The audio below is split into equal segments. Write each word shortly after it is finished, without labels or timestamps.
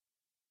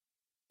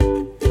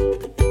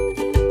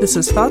This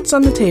is Thoughts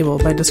on the Table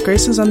by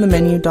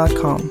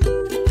disgracesonthemenu.com.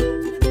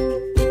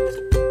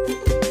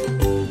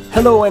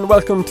 Hello and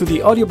welcome to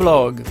the audio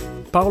blog.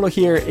 Paolo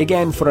here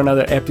again for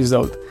another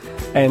episode.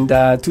 And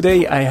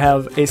today I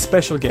have a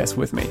special guest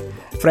with me,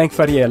 Frank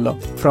Fariello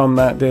from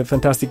the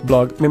fantastic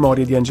blog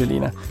Memorie di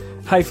Angelina.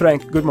 Hi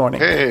Frank, good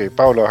morning. Hey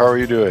Paolo, how are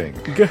you doing?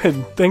 Good.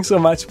 Thanks so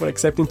much for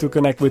accepting to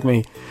connect with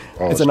me.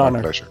 Oh, it's an honor.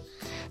 My pleasure.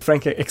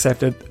 Frank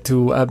accepted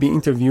to be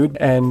interviewed,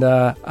 and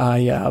I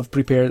have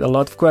prepared a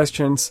lot of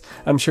questions.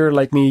 I'm sure,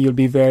 like me, you'll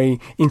be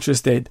very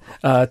interested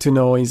to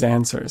know his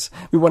answers.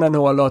 We want to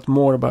know a lot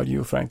more about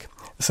you, Frank.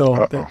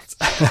 So,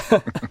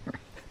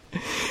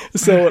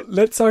 so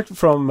let's start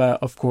from,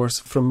 of course,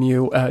 from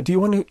you. Do you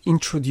want to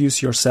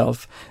introduce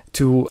yourself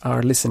to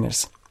our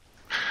listeners?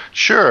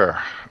 Sure.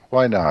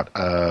 Why not?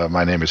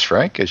 My name is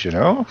Frank, as you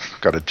know.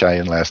 Got an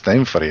Italian last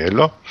name,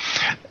 Fariello.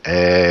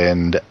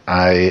 And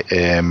I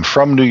am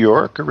from New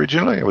York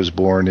originally. I was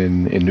born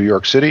in New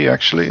York City,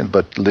 actually,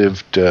 but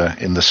lived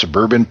in the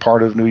suburban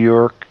part of New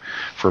York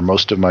for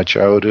most of my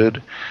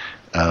childhood.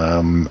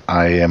 I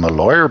am a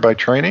lawyer by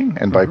training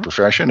and by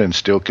profession and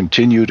still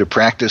continue to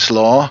practice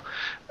law.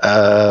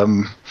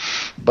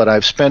 But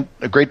I've spent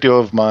a great deal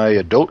of my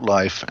adult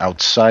life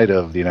outside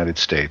of the United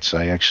States.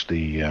 I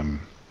actually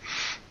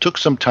took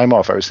some time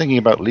off. I was thinking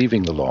about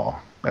leaving the law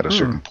at a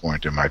certain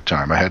point in my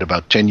time. I had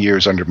about 10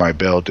 years under my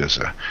belt as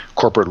a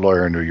corporate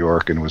lawyer in New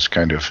York and was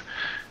kind of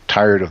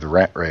tired of the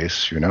rat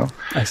race, you know.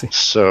 I see.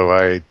 So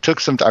I took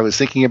some I was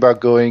thinking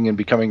about going and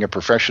becoming a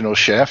professional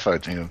chef.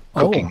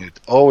 Cooking had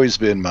always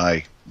been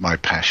my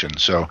passion.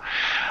 So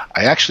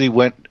I actually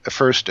went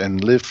first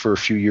and lived for a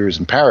few years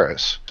in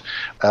Paris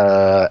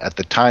at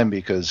the time,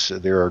 because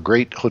there are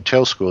great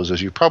hotel schools,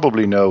 as you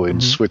probably know,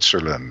 in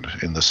Switzerland,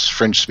 in the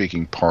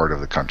French-speaking part of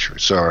the country.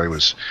 So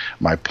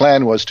my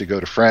plan was to go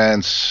to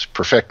France,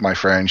 perfect my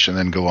French, and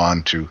then go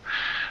on to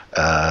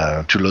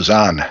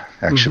Lausanne,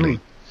 actually.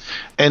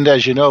 And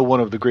as you know,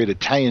 one of the great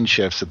Italian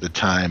chefs at the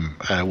time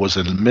was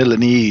a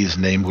Milanese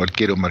named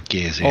Gualtiero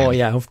Marchesi. Oh,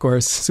 yeah, of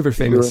course. Super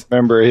famous. You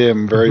remember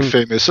him, very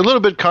famous. A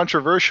little bit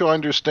controversial, I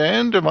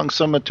understand, among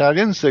some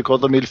Italians. They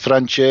called him Il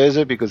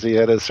Francese because he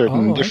had a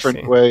certain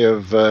different way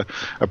of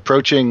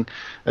approaching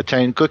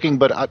Italian cooking.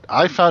 But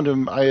I found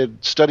him, I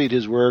had studied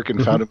his work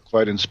and found him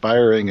quite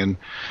inspiring. And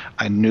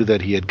I knew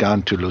that he had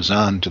gone to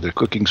Lausanne, to the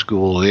cooking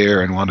school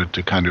there, and wanted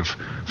to kind of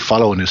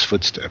follow in his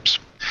footsteps.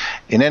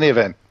 In any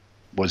event,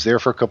 was there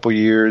for a couple of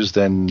years,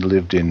 then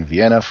lived in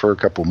Vienna for a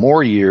couple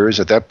more years.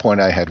 At that point,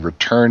 I had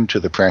returned to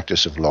the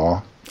practice of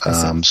law.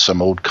 Some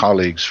old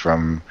colleagues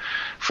from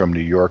New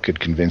York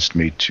had convinced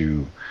me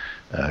to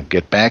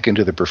get back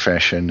into the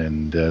profession,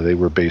 and they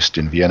were based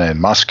in Vienna and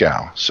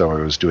Moscow, so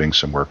I was doing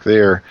some work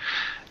there.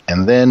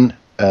 And then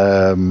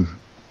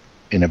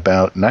in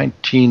about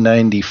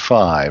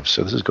 1995,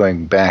 so this is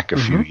going back a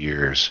few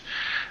years,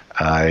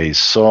 I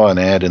saw an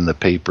ad in the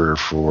paper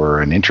for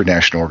an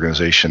international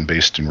organization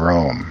based in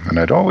Rome, and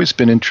I'd always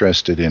been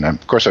interested in,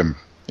 of course I'm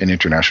an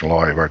international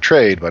lawyer by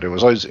trade, but I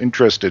was always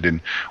interested in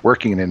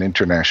working in an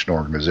international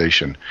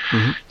organization.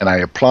 And I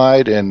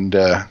applied, and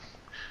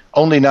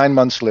only 9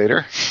 months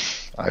later,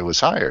 I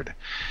was hired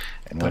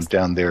and went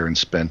down there and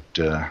spent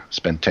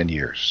 10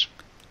 years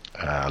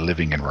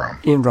living in Rome.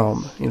 In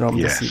Rome,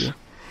 yes. the city.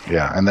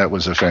 Yeah, and that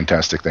was a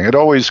fantastic thing. I'd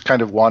always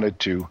kind of wanted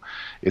to,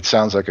 it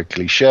sounds like a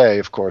cliche,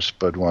 of course,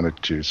 but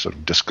wanted to sort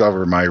of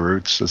discover my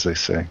roots, as they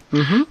say.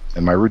 And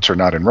my roots are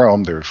not in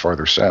Rome, they're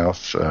farther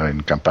south,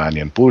 in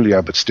Campania and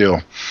Puglia, but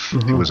still,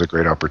 it was a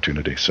great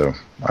opportunity, so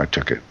I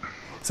took it.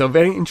 So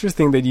very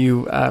interesting that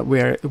you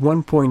were at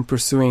one point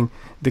pursuing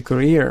the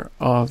career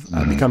of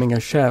becoming a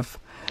chef.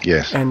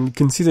 Yes. And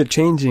consider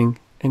changing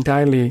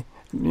entirely,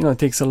 it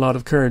takes a lot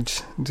of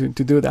courage to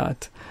do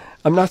that.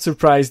 I'm not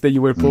surprised that you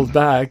were pulled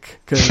back.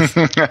 Cause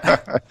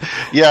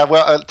yeah,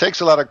 well, it takes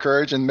a lot of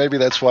courage, and maybe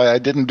that's why I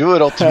didn't do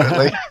it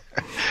ultimately.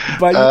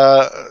 But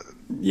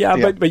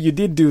but you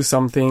did do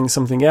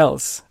something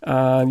else.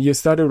 You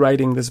started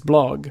writing this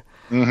blog,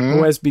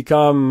 who has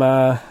become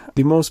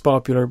the most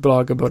popular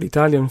blog about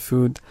Italian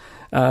food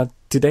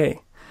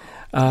today.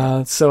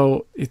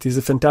 So it is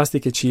a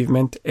fantastic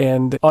achievement,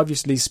 and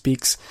obviously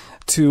speaks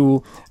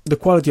to the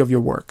quality of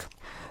your work.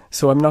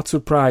 So I'm not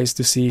surprised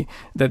to see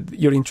that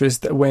your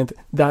interest went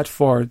that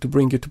far to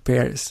bring you to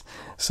Paris.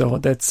 So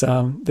that's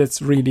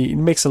really, it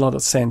makes a lot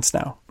of sense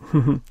now.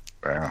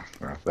 Well,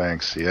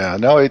 thanks. Yeah,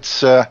 no, it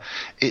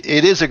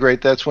is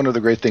that's one of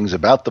the great things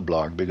about the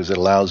blog, because it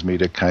allows me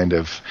to kind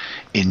of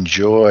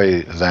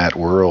enjoy that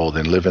world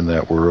and live in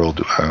that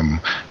world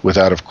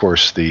without, of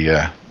course,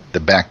 the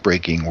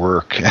backbreaking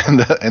work and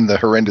the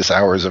horrendous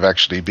hours of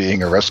actually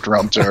being a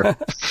restaurateur.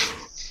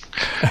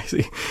 I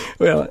see.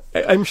 Well,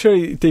 I'm sure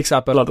it takes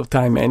up a lot of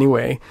time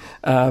anyway,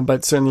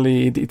 but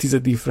certainly it is a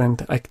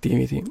different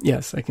activity.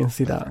 Yes, I can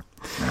see that.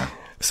 Yeah.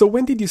 So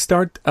when did you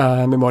start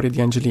Memorie di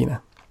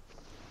Angelina?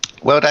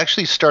 Well, it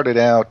actually started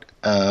out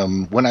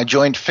when I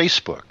joined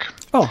Facebook.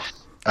 Oh.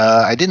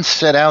 I didn't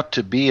set out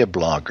to be a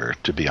blogger,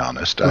 to be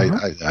honest.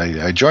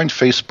 I joined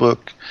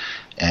Facebook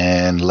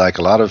And like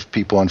a lot of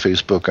people on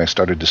Facebook, I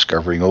started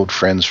discovering old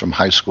friends from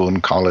high school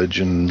and college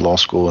and law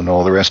school and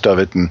all the rest of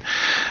it. And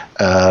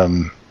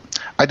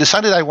I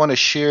decided I want to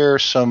share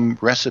some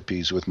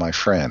recipes with my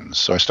friends.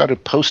 So I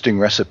started posting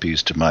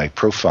recipes to my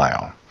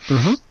profile,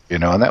 and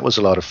that was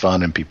a lot of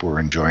fun, and people were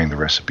enjoying the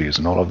recipes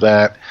and all of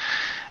that.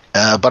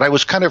 But I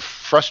was kind of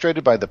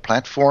frustrated by the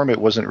platform. It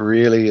wasn't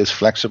really as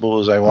flexible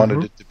as I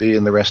wanted it to be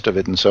and the rest of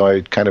it. And so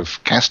I kind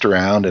of cast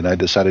around, and I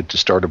decided to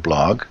start a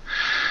blog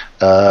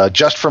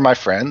just for my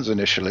friends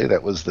initially.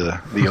 That was the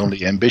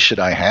only ambition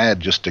I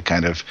had, just to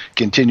kind of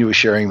continue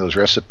sharing those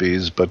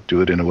recipes, but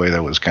do it in a way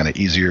that was kind of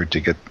easier to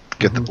get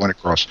the point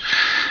across.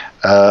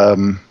 I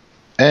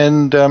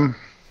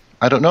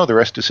don't know. The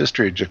rest is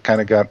history. It just kind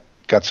of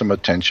got some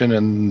attention,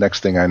 and next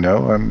thing I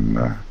know,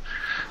 I'm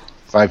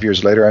 5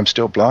 years later, I'm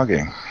still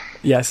blogging.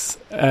 Yes,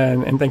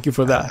 and thank you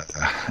for that.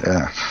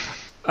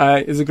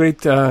 It's a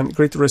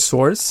great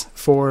resource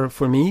for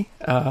me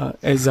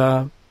as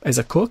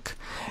a cook,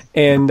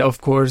 and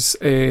of course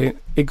a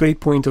great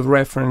point of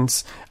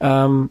reference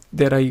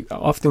that I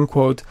often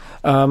quote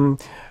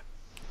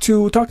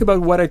to talk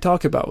about what I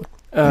talk about,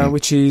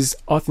 which is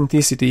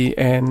authenticity,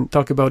 and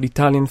talk about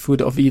Italian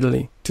food of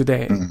Italy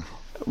today.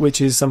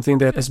 Which is something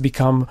that has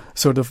become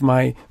sort of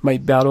my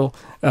battle,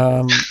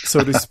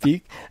 so to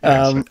speak,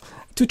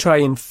 to try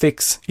and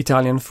fix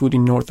Italian food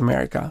in North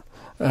America.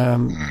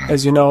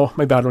 As you know,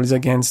 my battle is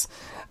against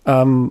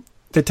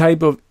the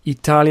type of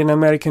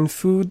Italian-American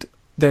food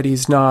that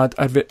is not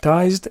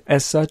advertised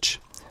as such.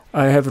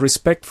 I have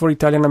respect for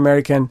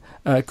Italian-American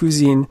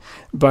cuisine,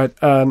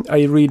 but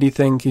I really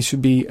think it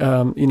should be,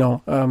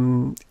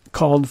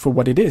 called for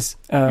what it is.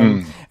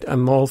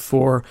 I'm all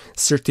for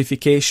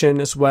certification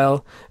as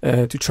well,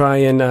 to try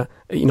and,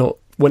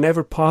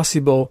 whenever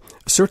possible,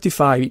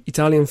 certify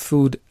Italian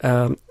food,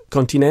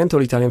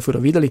 continental Italian food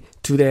of Italy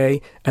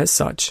today as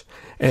such.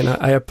 And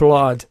I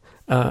applaud,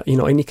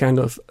 any kind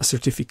of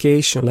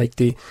certification like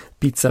the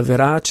Pizza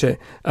Verace,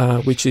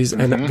 which is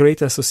a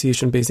great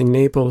association based in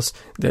Naples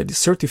that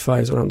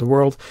certifies around the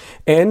world,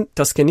 and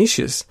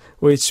Tuscanicious,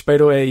 which, by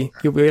the way,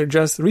 you were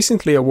just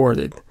recently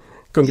awarded.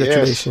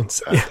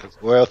 Congratulations! Yes.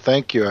 Well,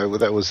 thank you.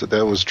 That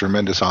was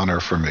tremendous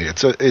honor for me.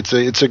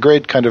 It's a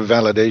great kind of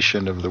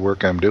validation of the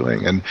work I'm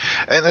doing, and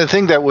the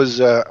thing that was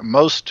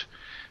most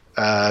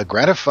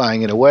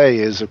gratifying in a way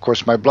is, of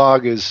course, my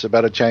blog is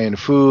about Italian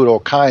food, all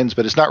kinds,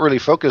 but it's not really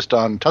focused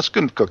on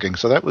Tuscan cooking.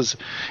 So that was,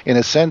 in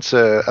a sense,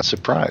 a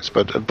surprise,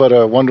 but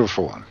a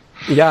wonderful one.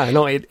 Yeah,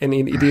 no, it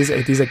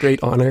is a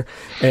great honor,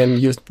 and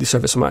you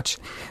deserve it so much.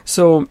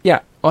 So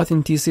yeah,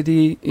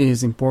 authenticity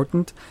is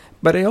important.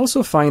 But I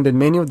also find that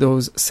many of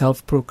those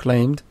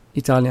self-proclaimed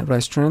Italian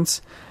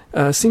restaurants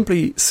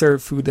simply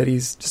serve food that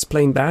is just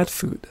plain bad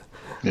food.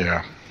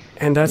 Yeah.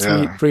 And that's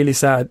really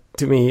sad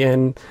to me.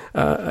 And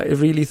I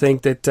really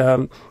think that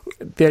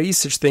there is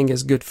such thing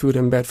as good food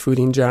and bad food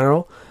in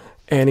general.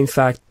 And in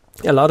fact,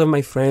 a lot of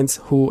my friends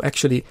who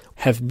actually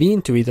have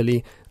been to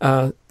Italy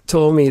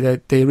told me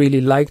that they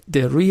really liked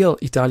the real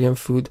Italian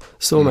food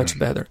so much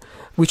better,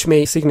 which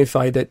may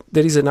signify that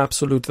there is an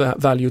absolute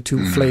value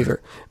to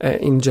flavor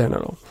in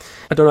general.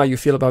 I don't know how you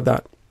feel about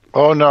that.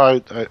 Oh,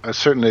 no, I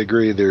certainly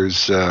agree.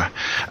 There's,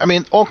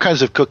 all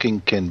kinds of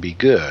cooking can be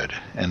good,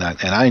 and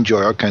I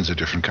enjoy all kinds of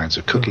different kinds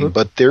of cooking,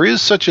 but there is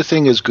such a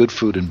thing as good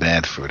food and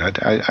bad food.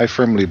 I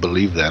firmly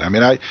believe that. I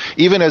mean,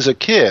 even as a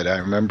kid, I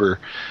remember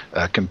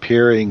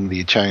comparing the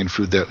Italian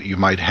food that you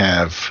might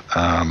have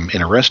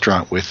in a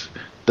restaurant with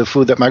the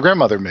food that my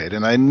grandmother made,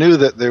 and I knew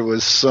that there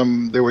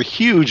were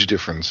huge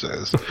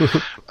differences,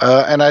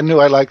 and I knew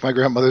I liked my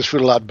grandmother's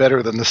food a lot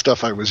better than the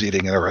stuff I was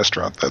eating in a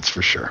restaurant. That's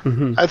for sure.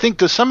 I think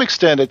to some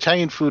extent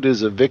Italian food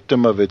is a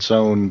victim of its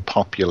own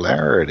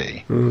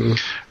popularity,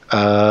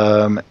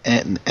 and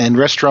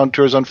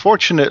restaurateurs,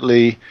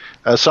 unfortunately,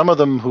 some of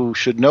them who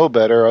should know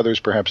better, others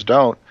perhaps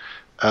don't,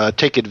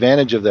 take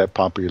advantage of that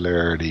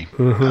popularity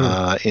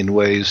in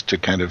ways to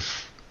kind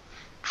of,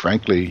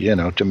 frankly,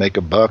 to make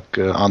a buck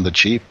on the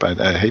cheap.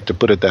 I hate to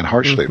put it that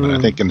harshly, but I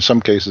think in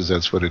some cases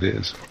that's what it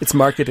is. It's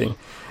marketing.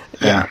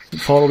 Yeah.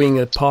 Following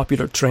a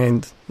popular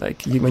trend.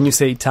 Like when you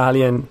say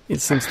Italian, it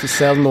seems to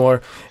sell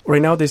more.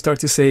 Right now they start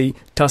to say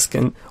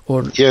Tuscan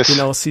or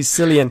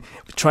Sicilian.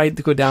 Try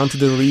to go down to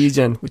the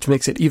region, which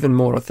makes it even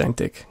more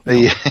authentic.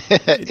 Yeah,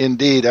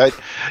 indeed. I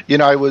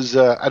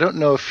don't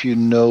know if you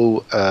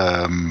know.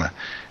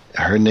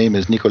 Her name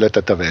is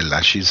Nicoletta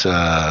Tavella. She's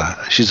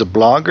a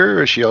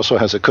blogger. She also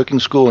has a cooking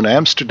school in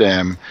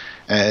Amsterdam,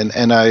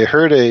 and I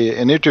heard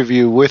an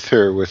interview with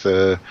her with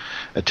a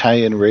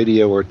Italian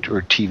radio or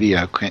TV.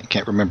 I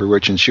can't remember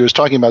which, and she was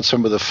talking about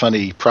some of the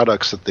funny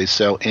products that they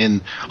sell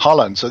in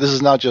Holland. So this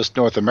is not just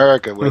North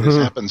America where this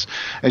happens.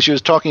 And she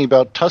was talking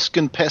about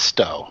Tuscan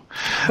pesto.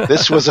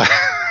 This was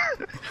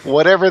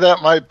whatever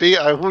that might be.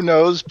 Who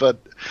knows,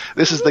 but.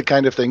 This is the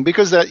kind of thing,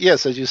 because that,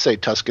 yes, as you say,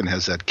 Tuscan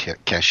has that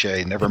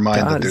cachet. Never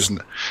mind that there's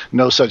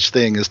no such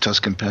thing as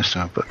Tuscan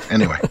pesto. But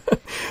anyway.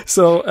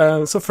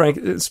 So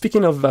Frank,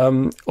 speaking of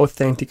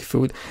authentic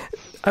food,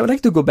 I would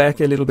like to go back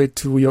a little bit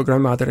to your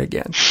grandmother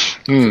again.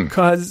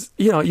 because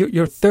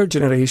you're third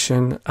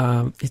generation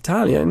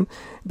Italian,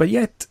 but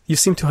yet you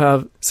seem to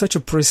have such a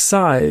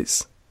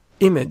precise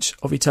image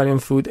of Italian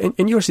food,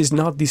 and yours is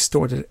not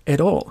distorted at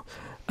all.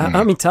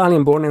 I'm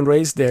Italian, born and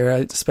raised there.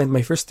 I spent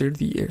my first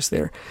 30 years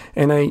there,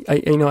 and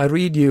I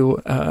read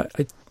you. I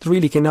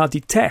really cannot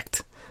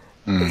detect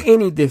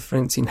any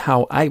difference in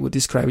how I would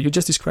describe it. You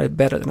just describe it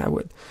better than I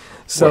would.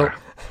 So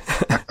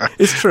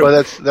it's true.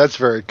 Well, that's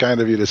very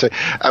kind of you to say.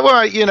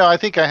 I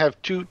think I have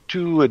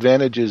two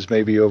advantages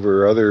maybe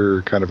over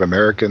other kind of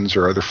Americans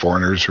or other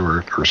foreigners who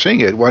are seeing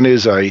it. One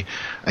is I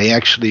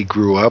actually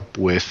grew up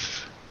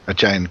with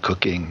Italian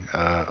cooking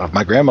of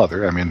my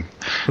grandmother. I mean,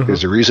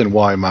 there's a reason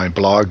why my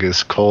blog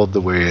is called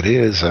the way it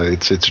is.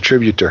 It's a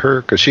tribute to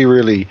her, because she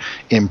really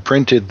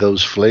imprinted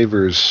those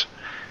flavors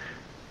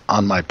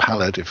on my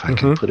palate, if I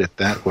can put it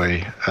that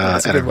way,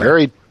 at a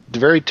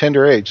very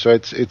tender age. So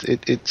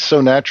it's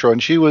so natural,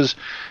 and she was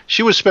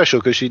special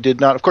because she did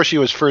not. Of course, she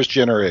was first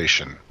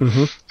generation,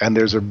 and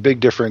there's a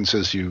big difference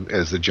as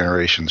the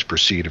generations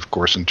proceed. Of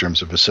course, in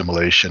terms of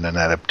assimilation and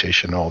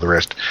adaptation, and all the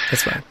rest.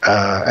 That's right.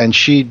 And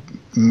she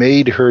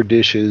made her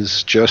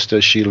dishes just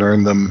as she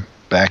learned them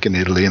back in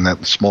Italy, in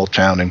that small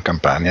town in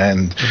Campania,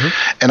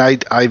 and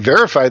I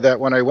verified that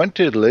when I went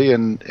to Italy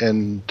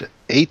and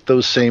ate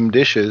those same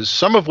dishes,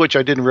 some of which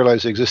I didn't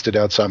realize existed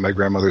outside my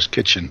grandmother's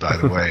kitchen, by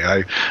the way.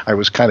 I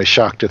was kind of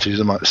shocked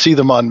to see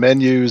them on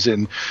menus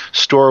in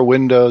store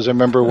windows. I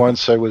remember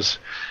once it was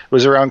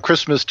around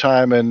Christmas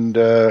time, and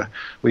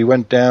we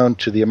went down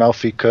to the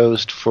Amalfi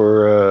Coast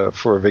for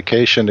a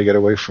vacation to get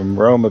away from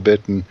Rome a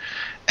bit, and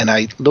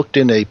I looked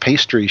in a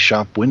pastry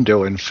shop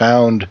window and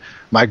found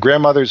my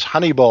grandmother's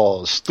honey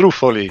balls,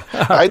 truffoli.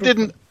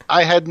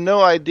 I had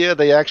no idea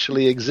they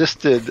actually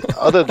existed,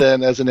 other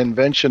than as an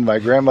invention my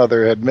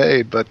grandmother had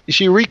made. But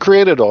she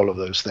recreated all of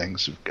those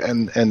things,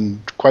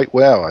 and quite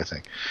well, I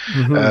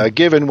think.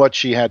 Given what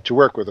she had to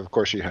work with, of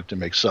course, she had to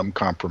make some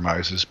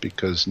compromises,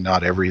 because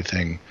not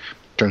everything, in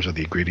terms of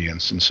the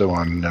ingredients and so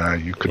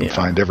on, you couldn't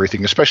find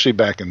everything, especially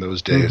back in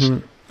those days.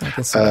 I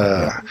can see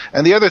that,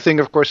 and the other thing,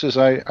 of course, is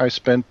I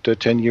spent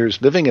 10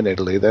 years living in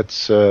Italy.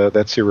 That's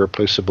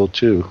irreplaceable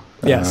too.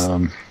 Yes.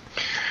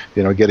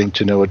 Getting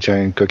to know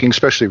Italian cooking,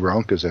 especially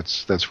Rome, because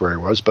that's where I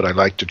was. But I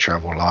like to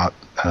travel a lot,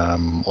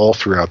 all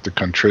throughout the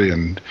country.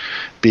 And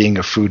being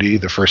a foodie,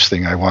 the first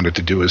thing I wanted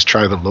to do is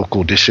try the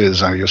local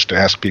dishes. I used to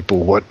ask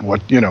people what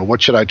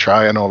should I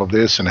try in all of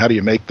this, and how do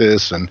you make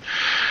this? And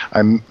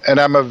I'm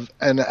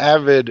an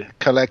avid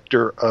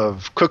collector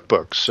of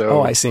cookbooks.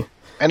 So I see.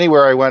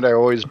 Anywhere I went, I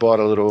always bought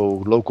a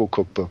little local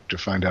cookbook to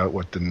find out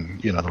what the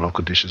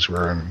local dishes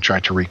were, and try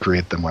to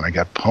recreate them when I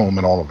got home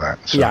and all of that.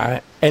 So.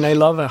 Yeah, and I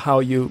love how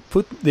you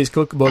put these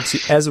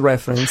cookbooks as a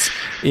reference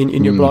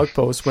in your blog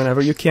posts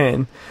whenever you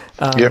can,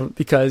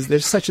 because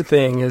there's such a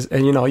thing as,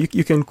 and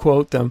you can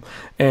quote them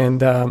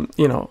and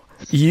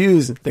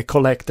use the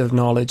collective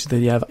knowledge that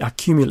you have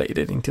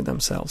accumulated into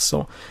themselves.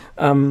 So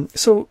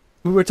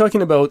we were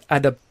talking about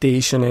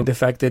adaptation and the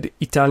fact that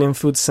Italian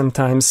food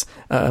sometimes,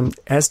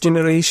 as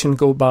generations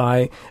go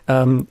by,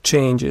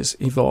 changes,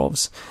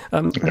 evolves.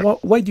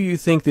 Why do you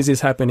think this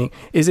is happening?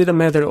 Is it a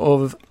matter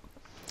of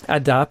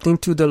adapting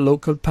to the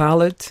local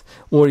palate,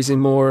 or is it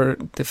more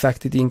the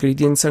fact that the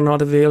ingredients are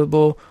not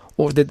available,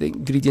 or that the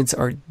ingredients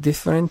are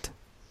different?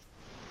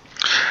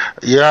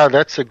 Yeah,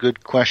 that's a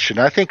good question.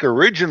 I think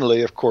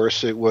originally, of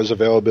course, it was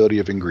availability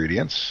of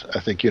ingredients. I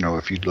think,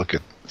 if you look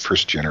at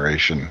first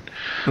generation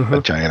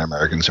Italian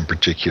Americans in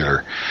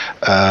particular,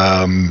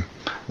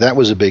 that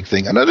was a big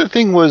thing. Another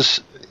thing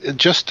was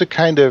just to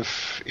kind of,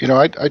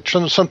 I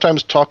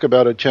sometimes talk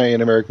about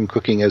Italian American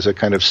cooking as a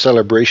kind of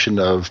celebration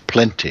of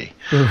plenty.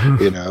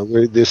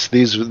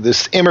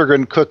 This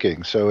immigrant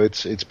cooking. So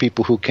it's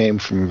people who came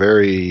from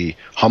very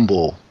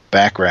humble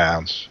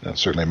backgrounds.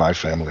 Certainly my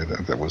family,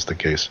 that was the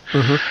case.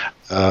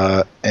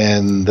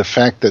 And the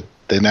fact that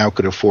they now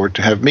could afford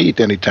to have meat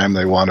anytime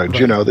they wanted,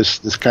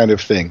 this kind of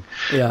thing.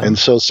 Yeah. And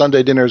so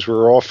Sunday dinners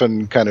were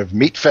often kind of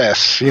meat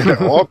fests,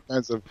 all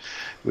kinds of,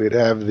 we'd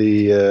have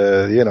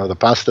the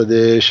pasta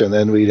dish, and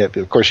then we'd have,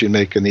 of course, you'd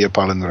make a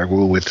Neapolitan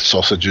ragu with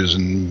sausages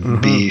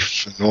and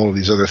beef and all of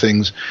these other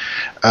things.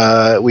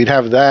 We'd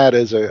have that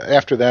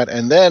after that,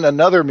 and then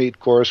another meat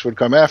course would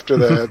come after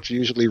that,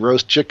 usually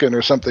roast chicken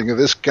or something of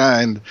this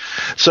kind.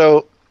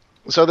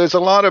 So there's a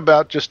lot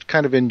about just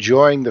kind of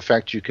enjoying the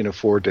fact you can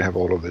afford to have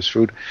all of this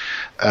food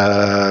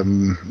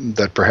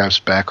that perhaps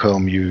back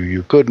home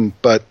you couldn't.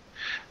 But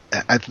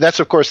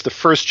that's, of course, the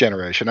first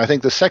generation. I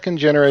think the second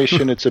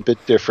generation, it's a bit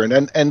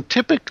different. And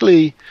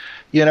typically,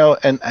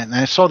 and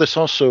I saw this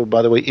also,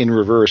 by the way, in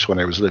reverse when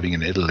I was living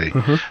in Italy.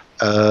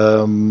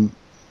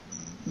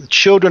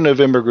 Children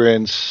of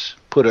immigrants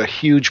put a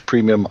huge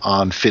premium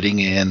on fitting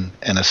in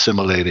and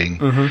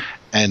assimilating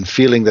and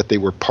feeling that they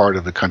were part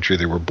of the country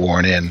they were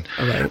born in.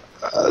 Right.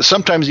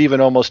 Sometimes even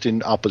almost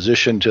in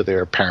opposition to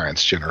their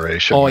parents'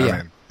 generation. Oh,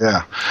 yeah.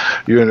 Yeah,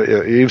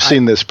 you've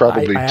seen this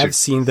probably. I have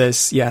seen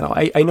this. Yeah, no,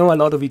 I know a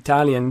lot of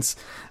Italians.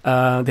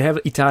 They have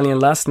Italian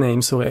last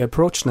names, so I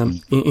approach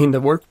them in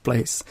the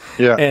workplace.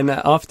 Yeah, and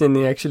often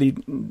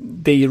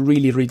they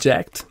really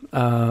reject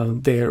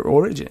their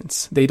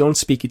origins. They don't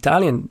speak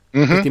Italian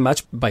pretty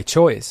much by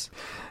choice.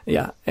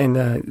 Yeah, and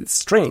it's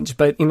strange,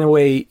 but in a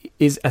way,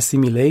 is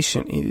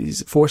assimilation. It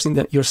is forcing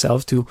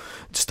yourself to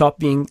stop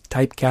being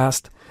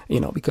typecast.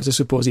 Because I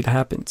suppose it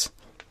happens.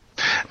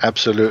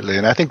 Absolutely,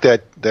 and I think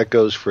that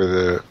goes for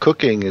the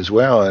cooking as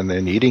well, and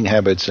then eating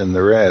habits and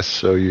the rest.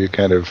 So you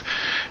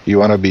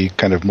want to be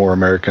kind of more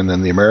American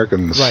than the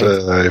Americans,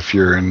 right. If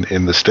you're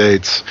in the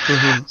States.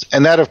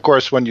 And that, of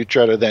course, when you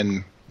try to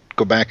then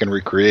go back and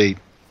recreate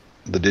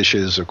the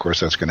dishes, of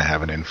course, that's going to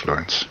have an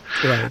influence.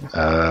 Right.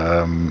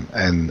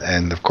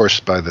 And of course,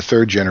 by the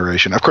third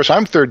generation, of course,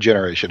 I'm third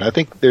generation. I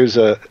think there's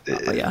a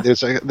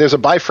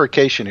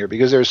bifurcation here,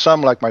 because there's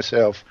some like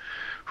myself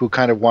who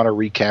kind of want to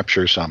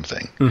recapture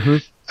something.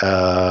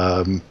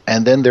 And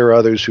then there are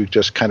others who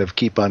just kind of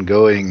keep on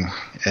going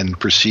and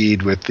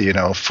proceed with the,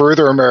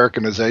 further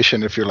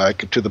Americanization, if you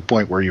like, to the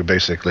point where you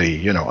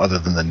basically, other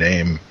than the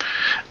name,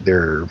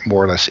 they're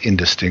more or less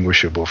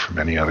indistinguishable from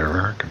any other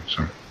American.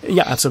 So.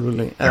 Yeah,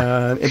 absolutely.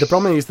 And the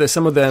problem is that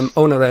some of them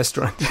own a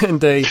restaurant, and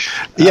they...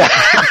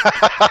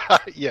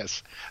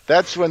 Yes,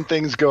 that's when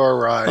things go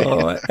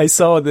awry. I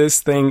saw this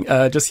thing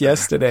just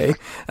yesterday.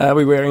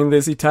 We were in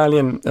this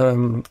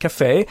Italian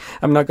cafe.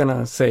 I'm not going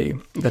to say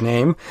the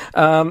name.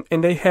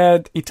 And they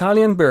had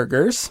Italian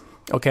burgers.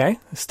 Okay,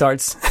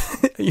 starts,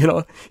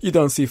 you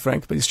don't see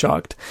Frank, but he's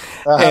shocked.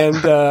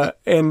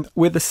 And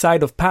with the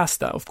side of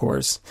pasta, of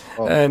course.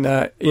 Oh. And,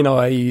 I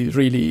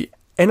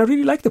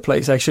really like the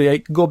place, actually. I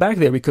go back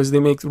there because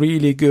they make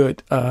really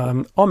good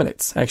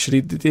omelets, actually.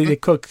 They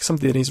cook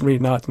something that is really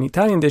not an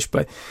Italian dish,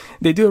 but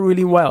they do it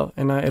really well,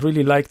 and I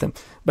really like them.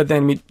 But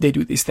then they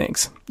do these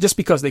things, just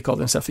because they call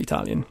themselves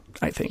Italian,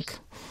 I think.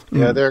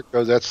 Yeah, there it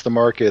goes. That's the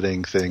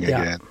marketing thing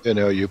again.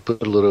 You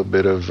put a little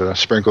bit of,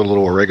 sprinkle a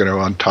little oregano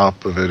on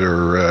top of it,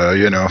 or, a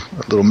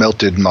little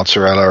melted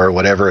mozzarella or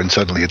whatever, and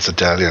suddenly it's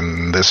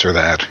Italian, this or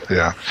that.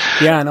 Yeah.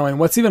 Yeah, no, and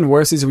what's even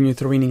worse is when you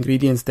throw in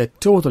ingredients that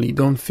totally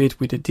don't fit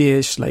with the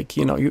dish. Like,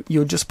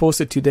 you just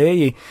posted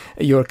today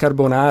your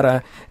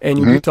carbonara, and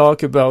you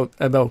talk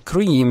about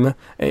cream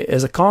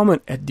as a common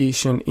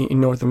addition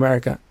in North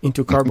America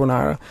into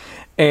carbonara.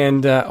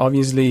 And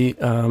obviously,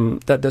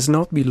 that does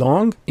not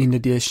belong in the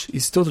dish.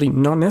 It's totally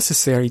not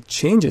necessary. It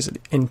changes it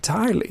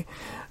entirely.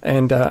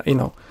 And,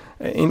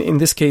 in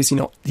this case,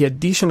 the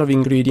addition of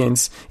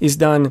ingredients is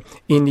done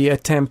in the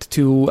attempt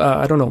to,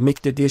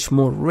 make the dish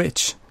more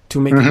rich, to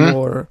make it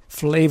more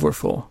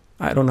flavorful.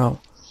 I don't know.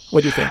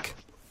 What do you think?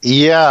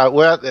 Yeah,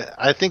 well,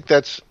 I think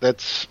that's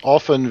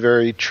often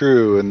very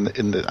true.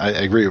 And I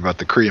agree about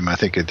the cream. I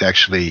think it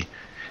actually...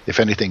 If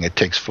anything, it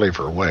takes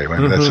flavor away. I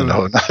mean, that's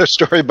another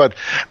story. But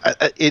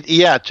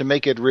to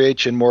make it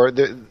rich and more.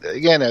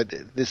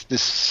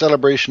 This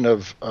celebration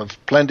of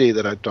plenty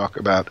that I talk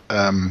about,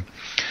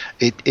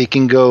 it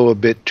can go a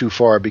bit too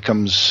far. It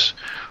becomes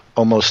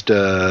almost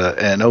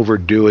an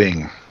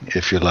overdoing,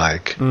 if you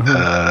like.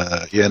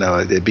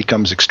 It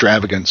becomes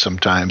extravagant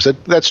sometimes.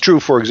 That's true,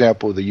 for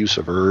example, the use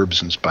of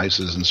herbs and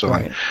spices and so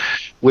on,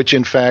 which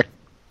in fact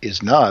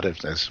is not,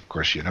 as of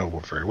course you know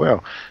very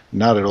well,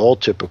 not at all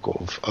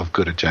typical of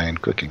good Italian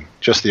cooking.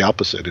 Just the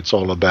opposite. It's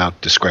all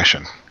about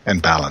discretion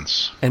and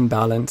balance. And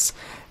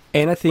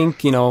I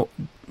think,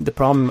 the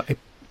problem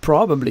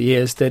probably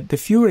is that the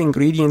fewer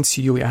ingredients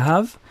you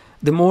have,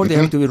 the more they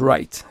have to be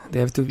right.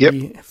 They have to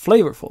be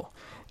flavorful,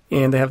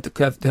 and they have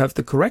to have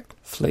the correct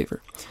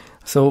flavor.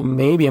 So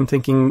maybe I'm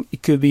thinking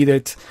it could be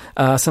that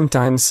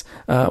sometimes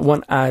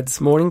one adds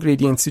more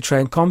ingredients to try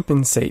and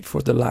compensate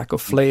for the lack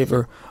of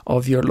flavor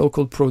of your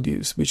local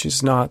produce, which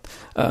is not,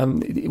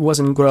 it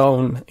wasn't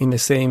grown in the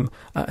same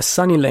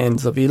sunny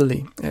lands of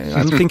Italy.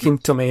 I'm thinking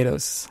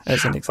tomatoes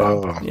as an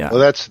example. Well,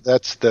 that's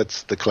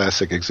the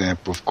classic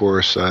example, of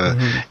course.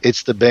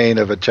 It's the bane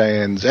of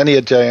Italians. Any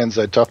Italians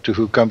I talk to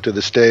who come to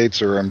the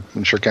States, or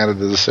I'm sure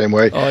Canada the same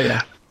way. Oh,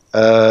 yeah.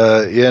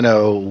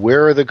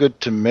 Where are the good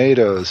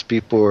tomatoes?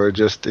 People are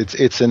just,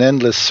 it's an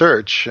endless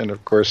search. And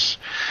of course,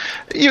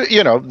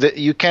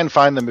 you can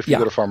find them if you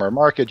go to farmer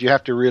market. You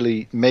have to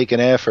really make an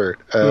effort.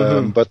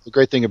 But the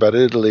great thing about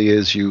Italy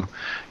is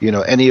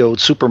any old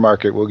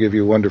supermarket will give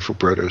you wonderful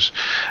produce.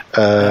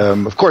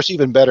 Of course,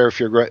 even better if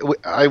you're,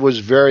 I was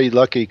very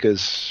lucky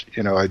because,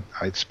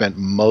 I spent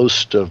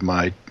most of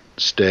my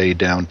stay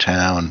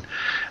downtown.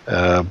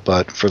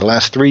 But for the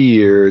last 3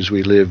 years,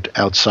 we lived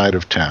outside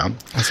of town.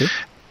 I see.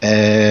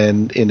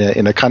 And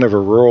in a kind of a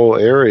rural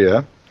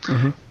area,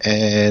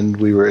 and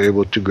we were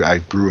able to. I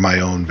grew my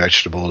own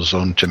vegetables,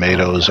 own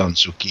tomatoes, own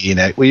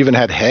zucchini. We even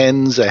had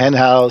hens, a hen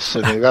house,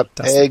 and we got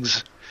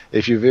eggs.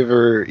 If you've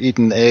ever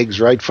eaten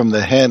eggs right from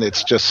the hen,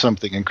 it's just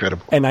something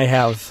incredible. And I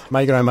have.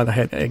 My grandmother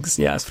had eggs,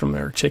 from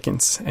her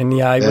chickens, and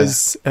it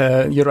was.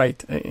 You're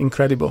right,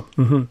 incredible.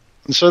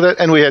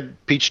 And we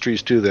had peach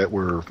trees too that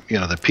were,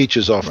 the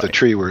peaches off the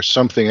tree were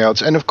something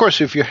else. And of course,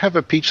 if you have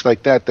a peach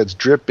like that that's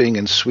dripping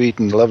and sweet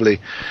and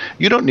lovely,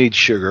 you don't need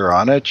sugar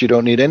on it. You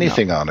don't need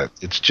anything on it.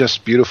 It's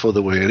just beautiful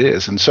the way it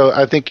is. And so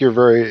I think you're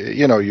very,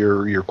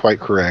 you're quite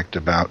correct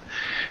about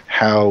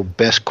how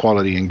best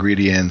quality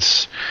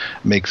ingredients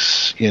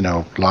makes,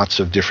 lots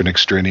of different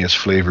extraneous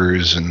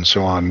flavors and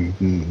so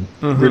on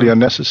really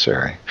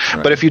unnecessary.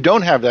 Right. But if you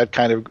don't have that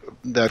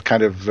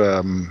kind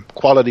of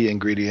quality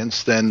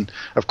ingredients, then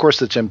of course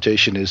the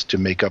temptation is to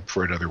make up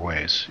for it other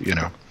ways,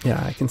 Yeah,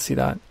 I can see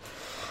that.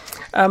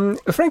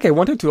 Frank, I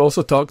wanted to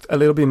also talk a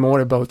little bit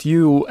more about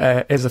you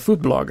as a food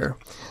blogger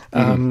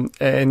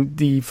and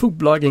the food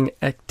blogging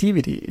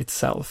activity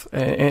itself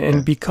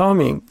and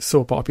becoming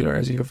so popular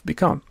as you have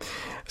become.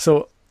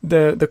 So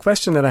the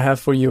question that I have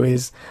for you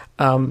is,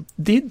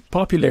 did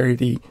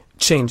popularity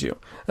change you?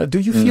 Do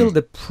you feel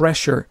the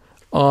pressure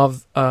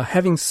of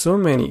having so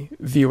many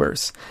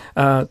viewers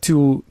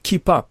to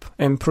keep up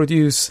and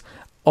produce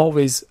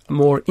always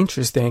more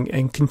interesting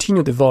and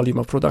continue the volume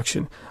of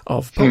production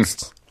of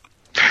posts?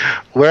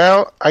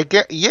 Well, I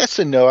get yes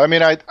and no. I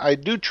mean, I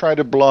do try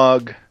to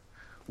blog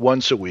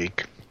once a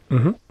week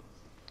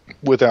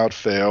without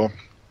fail,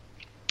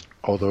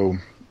 although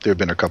there have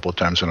been a couple of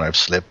times when I've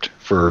slipped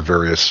for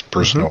various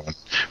personal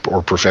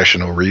or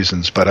professional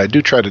reasons. But I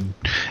do try to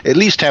at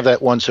least have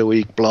that once a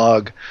week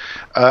blog.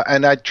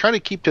 And I try to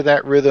keep to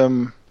that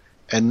rhythm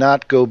and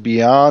not go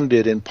beyond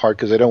it, in part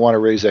because I don't want to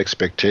raise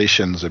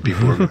expectations that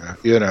people are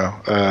going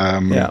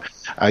to,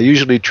 I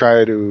usually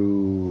try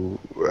to,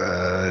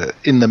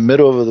 in the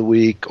middle of the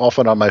week,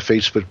 often on my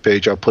Facebook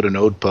page, I'll put an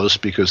old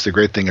post, because the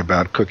great thing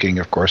about cooking,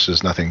 of course,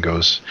 is nothing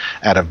goes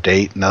out of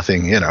date.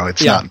 Nothing,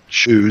 it's not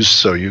shoes.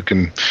 So you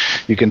can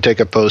take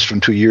a post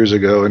from 2 years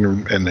ago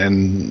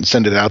and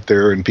send it out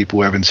there, and people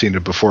who haven't seen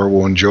it before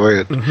will enjoy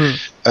it.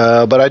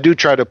 But I do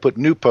try to put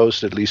new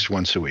posts at least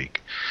once a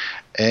week.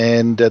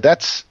 And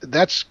that's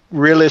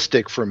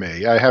realistic for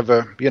me. I have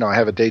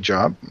a day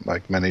job,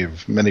 like many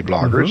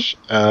bloggers.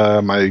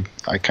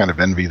 I kind of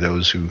envy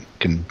those who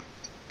can,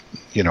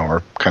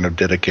 are kind of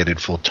dedicated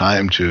full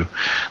time to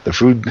the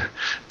food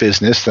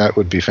business. That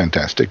would be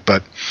fantastic,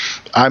 but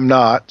I'm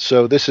not.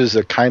 So this is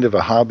a kind of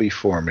a hobby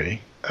for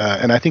me,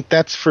 and I think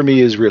that's, for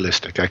me, is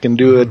realistic. I can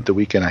do it the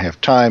weekend I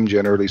have time,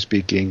 generally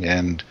speaking,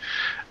 and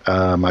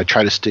I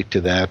try to stick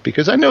to that,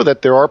 because I know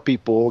that there are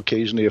people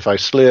occasionally, if I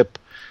slip,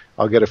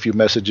 I'll get a few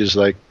messages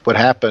like, "What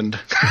happened?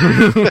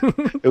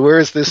 Where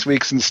is this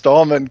week's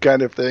installment?"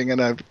 kind of thing.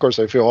 And of course,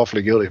 I feel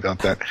awfully guilty about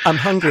that. I'm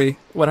hungry.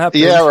 What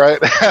happened? Yeah, right.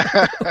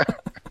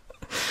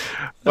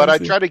 But I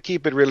try to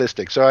keep it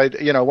realistic. So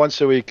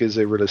once a week is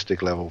a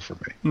realistic level for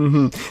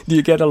me. Do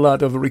you get a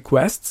lot of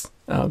requests?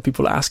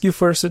 People ask you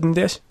for a certain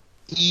dish?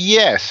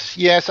 Yes.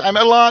 I'm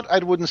a lot. I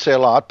wouldn't say a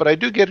lot, but I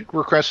do get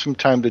requests from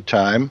time to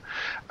time,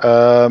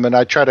 and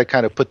I try to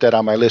kind of put that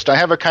on my list. I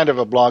have a kind of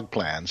a blog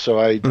plan, so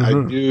I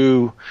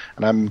do,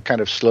 and I'm kind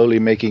of slowly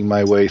making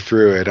my way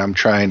through it. I'm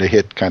trying to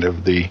hit kind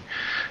of the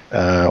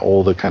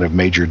all the kind of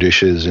major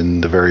dishes in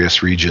the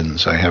various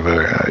regions. I have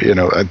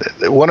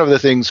one of the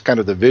things, kind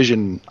of the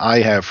vision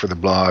I have for the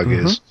blog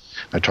is,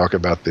 I talk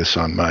about this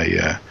on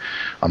my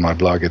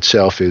blog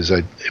itself, is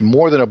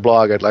more than a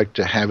blog, I'd like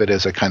to have it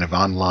as a kind of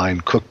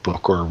online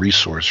cookbook or a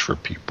resource for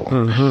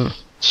people.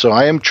 So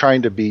I am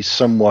trying to be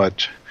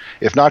somewhat,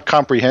 if not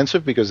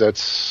comprehensive, because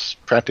that's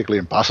practically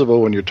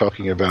impossible when you're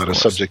talking about a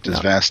subject as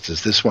vast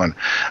as this one,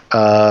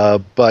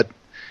 but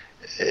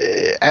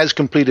as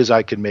complete as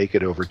I can make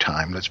it over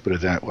time. Let's put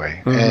it that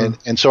way.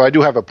 And so I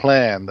do have a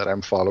plan that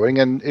I'm following.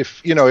 And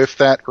if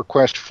that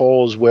request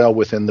falls well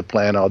within the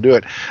plan, I'll do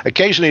it.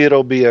 Occasionally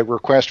it'll be a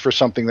request for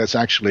something that's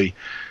actually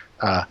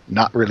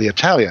not really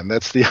Italian.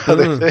 That's the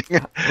other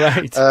thing.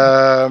 Right.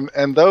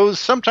 And those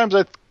sometimes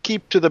I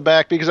keep to the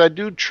back, because I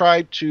do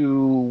try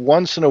to,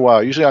 once in a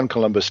while, usually on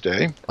Columbus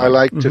Day, I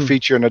like to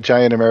feature an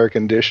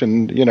Italian-American dish.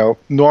 And,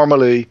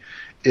 normally,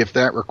 if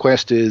that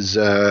request is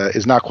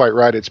not quite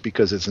right, it's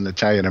because it's an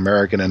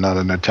Italian-American and not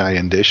an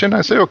Italian dish. And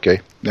I say,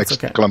 okay,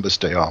 next Columbus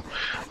Day,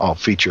 I'll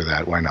feature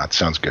that. Why not?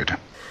 Sounds good.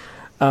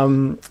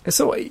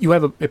 So you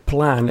have a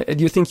plan.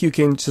 Do you think you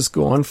can just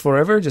go on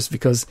forever, just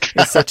because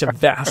it's such a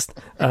vast,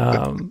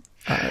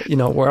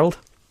 world?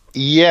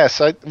 Yes.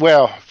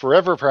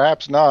 Forever,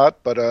 perhaps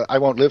not, but I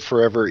won't live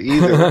forever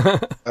either,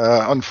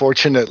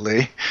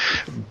 unfortunately.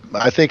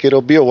 I think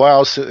it'll be a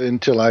while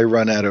until I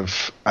run out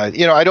of, I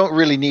don't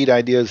really need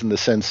ideas in the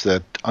sense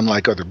that,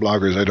 unlike other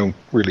bloggers, I don't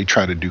really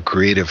try to do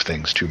creative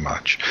things too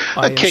much.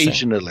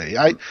 Occasionally.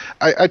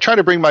 I try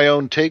to bring my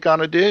own take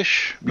on a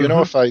dish,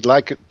 if I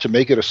like it to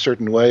make it a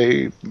certain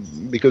way,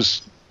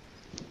 because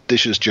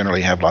dishes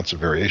generally have lots of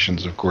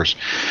variations, of course,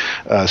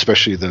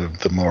 especially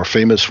the more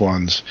famous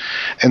ones.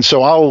 And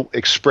so I'll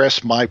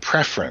express my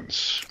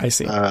preference. I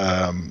see.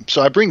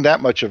 So I bring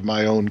that much of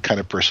my own kind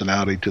of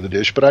personality to the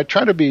dish, but I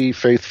try to be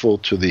faithful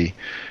to the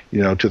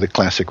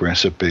classic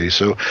recipe.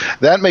 So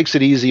that makes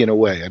it easy in a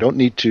way. I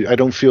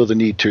don't feel the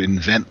need to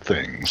invent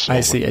things. I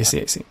see.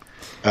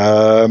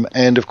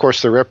 And of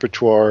course, the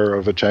repertoire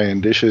of Italian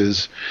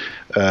dishes,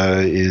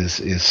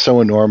 is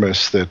so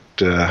enormous that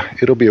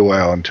it'll be a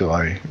while until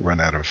I run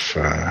out of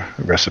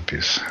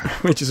recipes.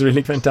 Which is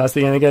really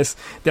fantastic. And I guess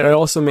there are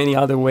also many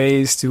other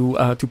ways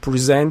to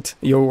present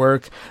your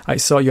work. I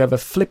saw you have a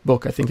flip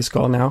book, I think it's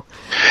called now.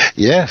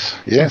 Yes.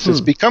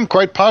 It's become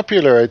quite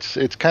popular.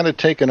 It's kind of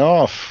taken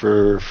off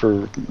for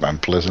I'm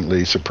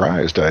pleasantly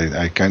surprised.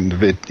 I kind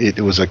of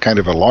it was a kind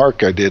of a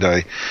lark I did.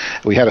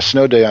 We had a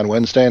snow day on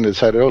Wednesday and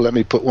decided, let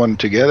me put one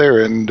together,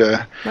 and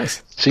nice.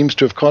 It seems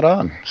to have caught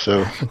on.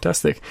 So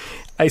fantastic.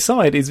 I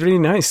saw it. It's really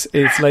nice.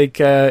 It's like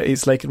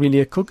really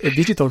a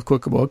digital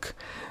cookbook,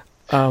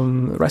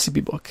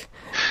 recipe book,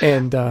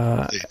 and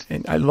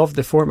I love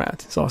the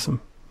format. It's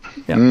awesome.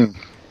 Yeah.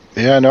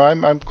 Yeah. No,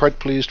 I'm quite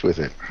pleased with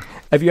it.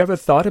 Have you ever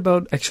thought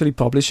about actually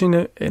publishing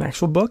an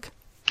actual book?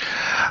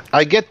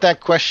 I get that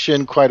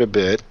question quite a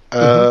bit.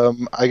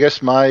 I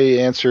guess my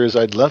answer is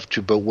I'd love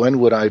to, but when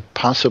would I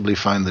possibly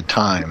find the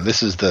time?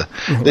 This is the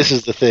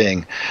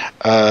thing.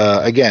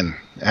 Again,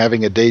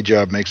 having a day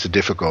job makes it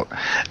difficult.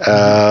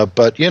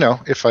 But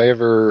if I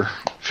ever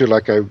feel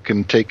like I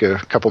can take a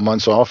couple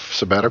months off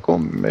sabbatical,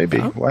 maybe.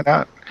 Why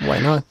not? Why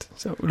not?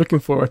 So looking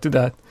forward to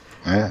that.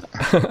 Yeah.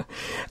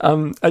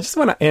 I just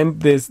want to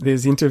end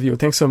this interview.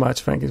 Thanks so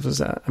much, Frank. It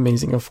was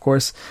amazing, of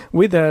course.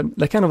 With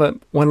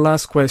one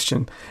last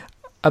question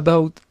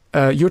about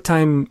your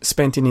time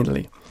spent in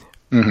Italy.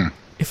 Mm-hmm.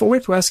 If I were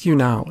to ask you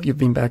now, you've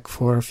been back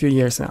for a few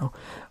years now,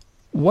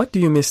 what do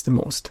you miss the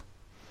most?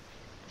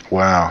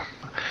 Wow.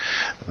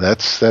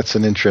 That's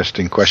an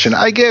interesting question.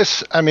 I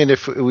guess,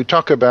 if we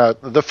talk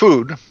about the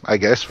food, I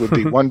guess would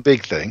be one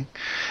big thing.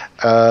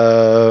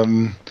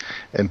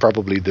 And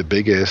probably the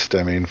biggest,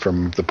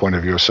 from the point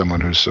of view of someone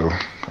who's so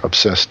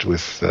obsessed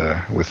with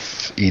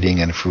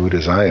eating and food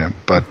as I am.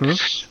 But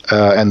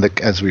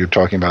as we were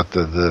talking about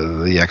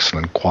the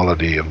excellent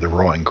quality of the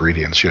raw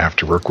ingredients you have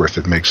to work with,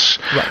 it makes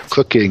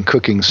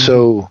cooking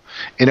so,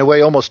 in a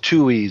way, almost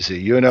too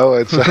easy.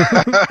 It's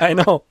I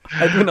know.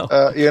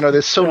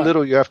 there's so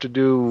little you have to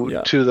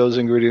do to those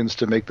ingredients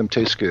to make them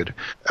taste good.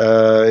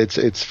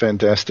 It's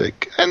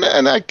fantastic, and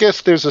I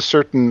guess there's a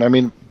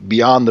certain,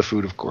 beyond the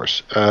food, of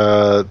course,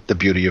 the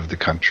beauty of the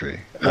country,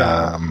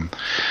 the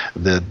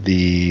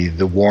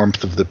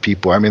warmth of the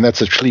people.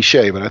 That's a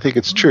cliche, but I think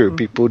it's true.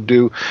 People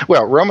do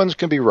well. Romans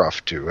can be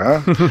rough too,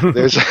 huh?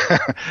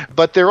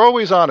 But they're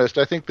always honest.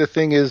 I think the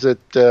thing is that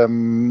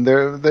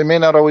they may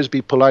not always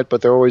be polite,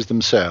 but they're always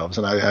themselves,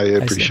 and I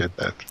appreciate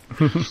that.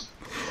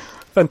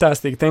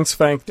 Fantastic. Thanks,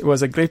 Frank. It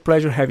was a great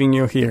pleasure having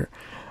you here.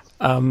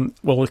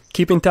 We'll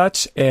keep in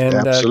touch,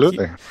 and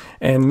absolutely.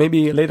 And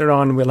maybe later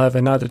on we'll have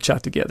another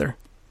chat together.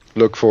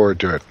 Look forward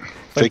to it.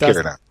 Fantastic. Take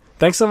care now.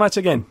 Thanks so much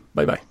again.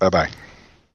 Bye-bye. Bye-bye.